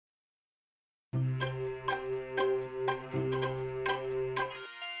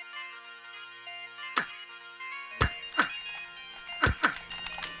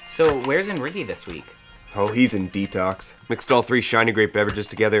So where's Enrique this week? Oh, he's in detox. Mixed all 3 shiny grape beverages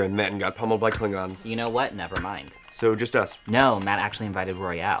together and then got pummeled by Klingons. You know what? Never mind. So just us. No, Matt actually invited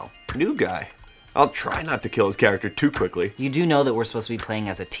Royale. New guy. I'll try not to kill his character too quickly. You do know that we're supposed to be playing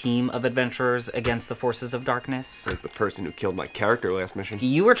as a team of adventurers against the forces of darkness? Says the person who killed my character last mission.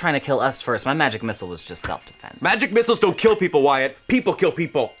 You were trying to kill us first. My magic missile was just self-defense. Magic missiles don't kill people, Wyatt. People kill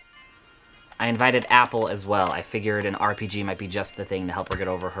people. I invited Apple as well. I figured an RPG might be just the thing to help her get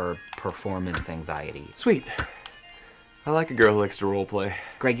over her performance anxiety. Sweet. I like a girl who likes to roleplay.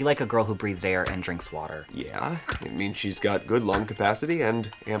 Greg, you like a girl who breathes air and drinks water. Yeah, it means she's got good lung capacity and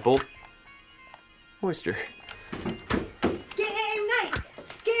ample moisture. Game night!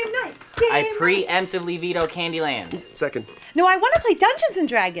 Game night! Game I preemptively veto Candyland. Second. No, I want to play Dungeons and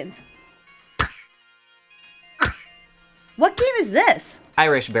Dragons. What game is this?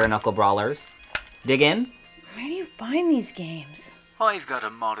 Irish bare knuckle brawlers. Dig in? Where do you find these games? I've got a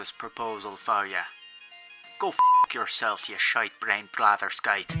modest proposal for you. Go f*** yourself, you shite-brained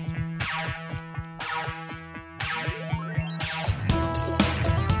blatherskite.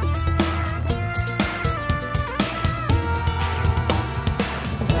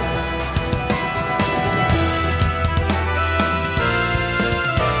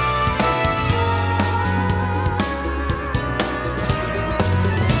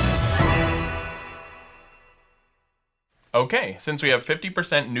 Okay, since we have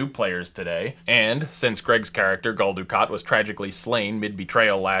 50% new players today, and since Greg's character, Gul Dukat, was tragically slain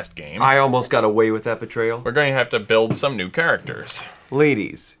mid-betrayal last game, I almost got away with that betrayal. we're going to have to build some new characters.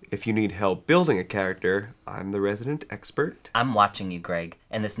 Ladies, if you need help building a character, I'm the resident expert. I'm watching you, Greg,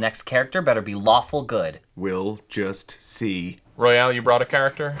 and this next character better be lawful good. We'll just see. Royale, you brought a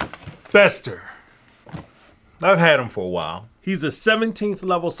character? Bester. I've had him for a while. He's a 17th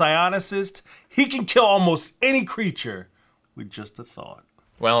level psionicist. He can kill almost any creature with just a thought.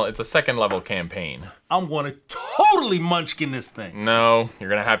 Well, it's a 2nd level campaign. I'm gonna totally munchkin this thing. No, you're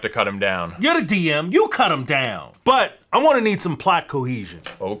gonna have to cut him down. You're the DM, you cut him down. But I'm gonna need some plot cohesion.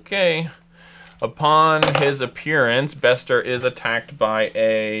 Okay. Upon his appearance, Bester is attacked by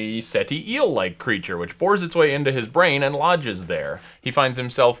a seti eel-like creature, which bores its way into his brain and lodges there. He finds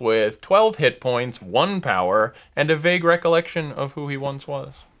himself with 12 hit points, 1 power, and a vague recollection of who he once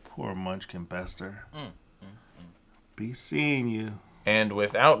was. Poor munchkin Bester. Be seeing you. And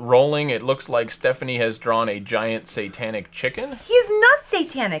without rolling, it looks like Stephanie has drawn a giant satanic chicken. He's not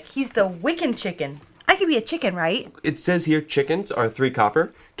satanic. He's the Wiccan chicken. I could be a chicken, right? It says here chickens are 3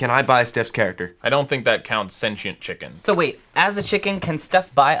 copper. Can I buy Steph's character? I don't think that counts sentient chickens. So wait, as a chicken, can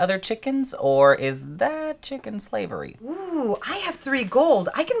Steph buy other chickens, or is that chicken slavery? Ooh, I have 3 gold.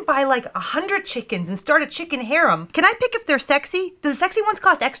 I can buy like 100 chickens and start a chicken harem. Can I pick if they're sexy? Do the sexy ones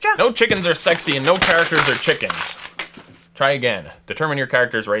cost extra? No chickens are sexy and no characters are chickens. Try again. Determine your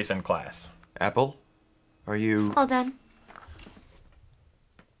character's race and class. Apple, are you... All done.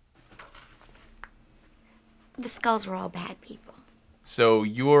 The skulls were all bad people. So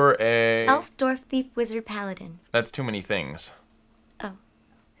you're a... Elf, dwarf, thief, wizard, paladin. That's too many things. Oh.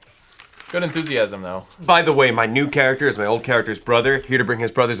 Good enthusiasm, though. By the way, my new character is my old character's brother, here to bring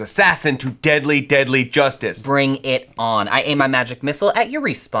his brother's assassin to deadly, deadly justice. Bring it on. I aim my magic missile at your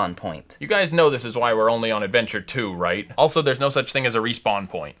respawn point. You guys know this is why we're only on Adventure 2, right? Also, there's no such thing as a respawn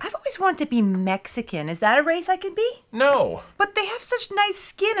point. I've always wanted to be Mexican. Is that a race I can be? No. But they have such nice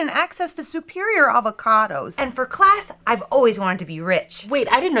skin and access to superior avocados. And for class, I've always wanted to be rich.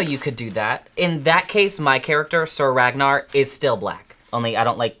 Wait, I didn't know you could do that. In that case, my character, Sir Ragnar, is still black. Only I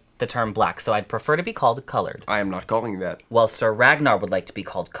don't like the term black, so I'd prefer to be called colored. I am not calling that. Well, Sir Ragnar would like to be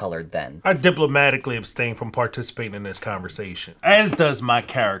called colored then. I diplomatically abstain from participating in this conversation, as does my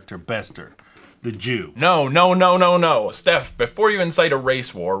character, Bester, the Jew. No. Steph, before you incite a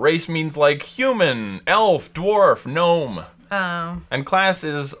race war, race means like human, elf, dwarf, gnome. Oh. And class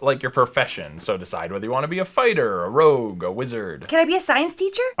is like your profession, so decide whether you want to be a fighter, a rogue, a wizard. Can I be a science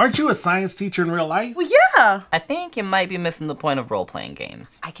teacher? Aren't you a science teacher in real life? Well, yeah. I think you might be missing the point of role-playing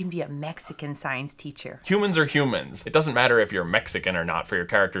games. I can be a Mexican science teacher. Humans are humans. It doesn't matter if you're Mexican or not for your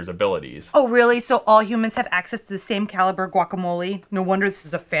character's abilities. Oh, really? So all humans have access to the same caliber guacamole? No wonder this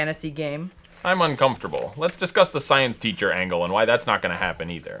is a fantasy game. I'm uncomfortable. Let's discuss the science teacher angle and why that's not going to happen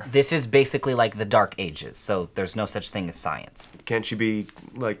either. This is basically like the Dark Ages, so there's no such thing as science. Can't she be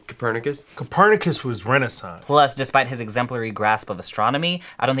like Copernicus? Copernicus was Renaissance. Plus, despite his exemplary grasp of astronomy,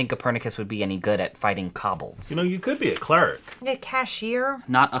 I don't think Copernicus would be any good at fighting kobolds. You know, you could be a cleric. A cashier?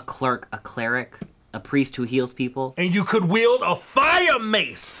 Not a clerk, a cleric, a priest who heals people. And you could wield a fire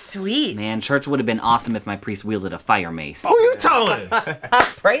mace. Sweet. Man, church would have been awesome if my priest wielded a fire mace. Who you telling?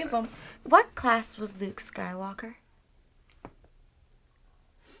 Praise him. What class was Luke Skywalker?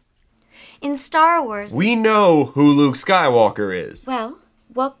 In Star Wars... We know who Luke Skywalker is. Well,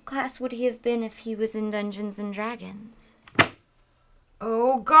 what class would he have been if he was in Dungeons and Dragons?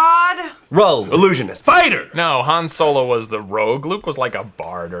 Oh, God. Rogue. Illusionist. Fighter! No, Han Solo was the rogue. Luke was like a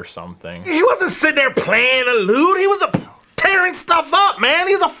bard or something. He wasn't sitting there playing a lute. He was tearing stuff up, man.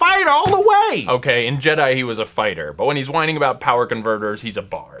 He's a fighter all the way. Okay, in Jedi he was a fighter, but when he's whining about power converters, he's a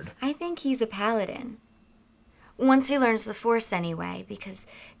bard. I think he's a paladin. Once he learns the Force anyway, because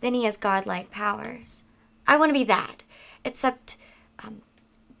then he has godlike powers. I want to be that, except,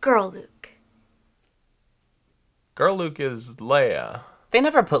 girl Luke. Girl Luke is Leia. They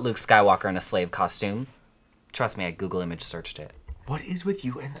never put Luke Skywalker in a slave costume. Trust me, I Google image searched it. What is with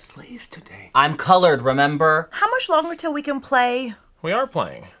you and slaves today? I'm colored, remember? How much longer till we can play? We are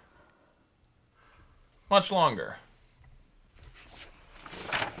playing. Much longer.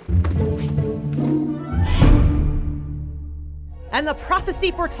 And the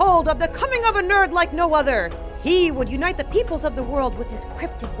prophecy foretold of the coming of a nerd like no other. He would unite the peoples of the world with his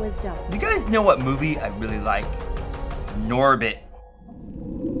cryptic wisdom. You guys know what movie I really like? Norbit.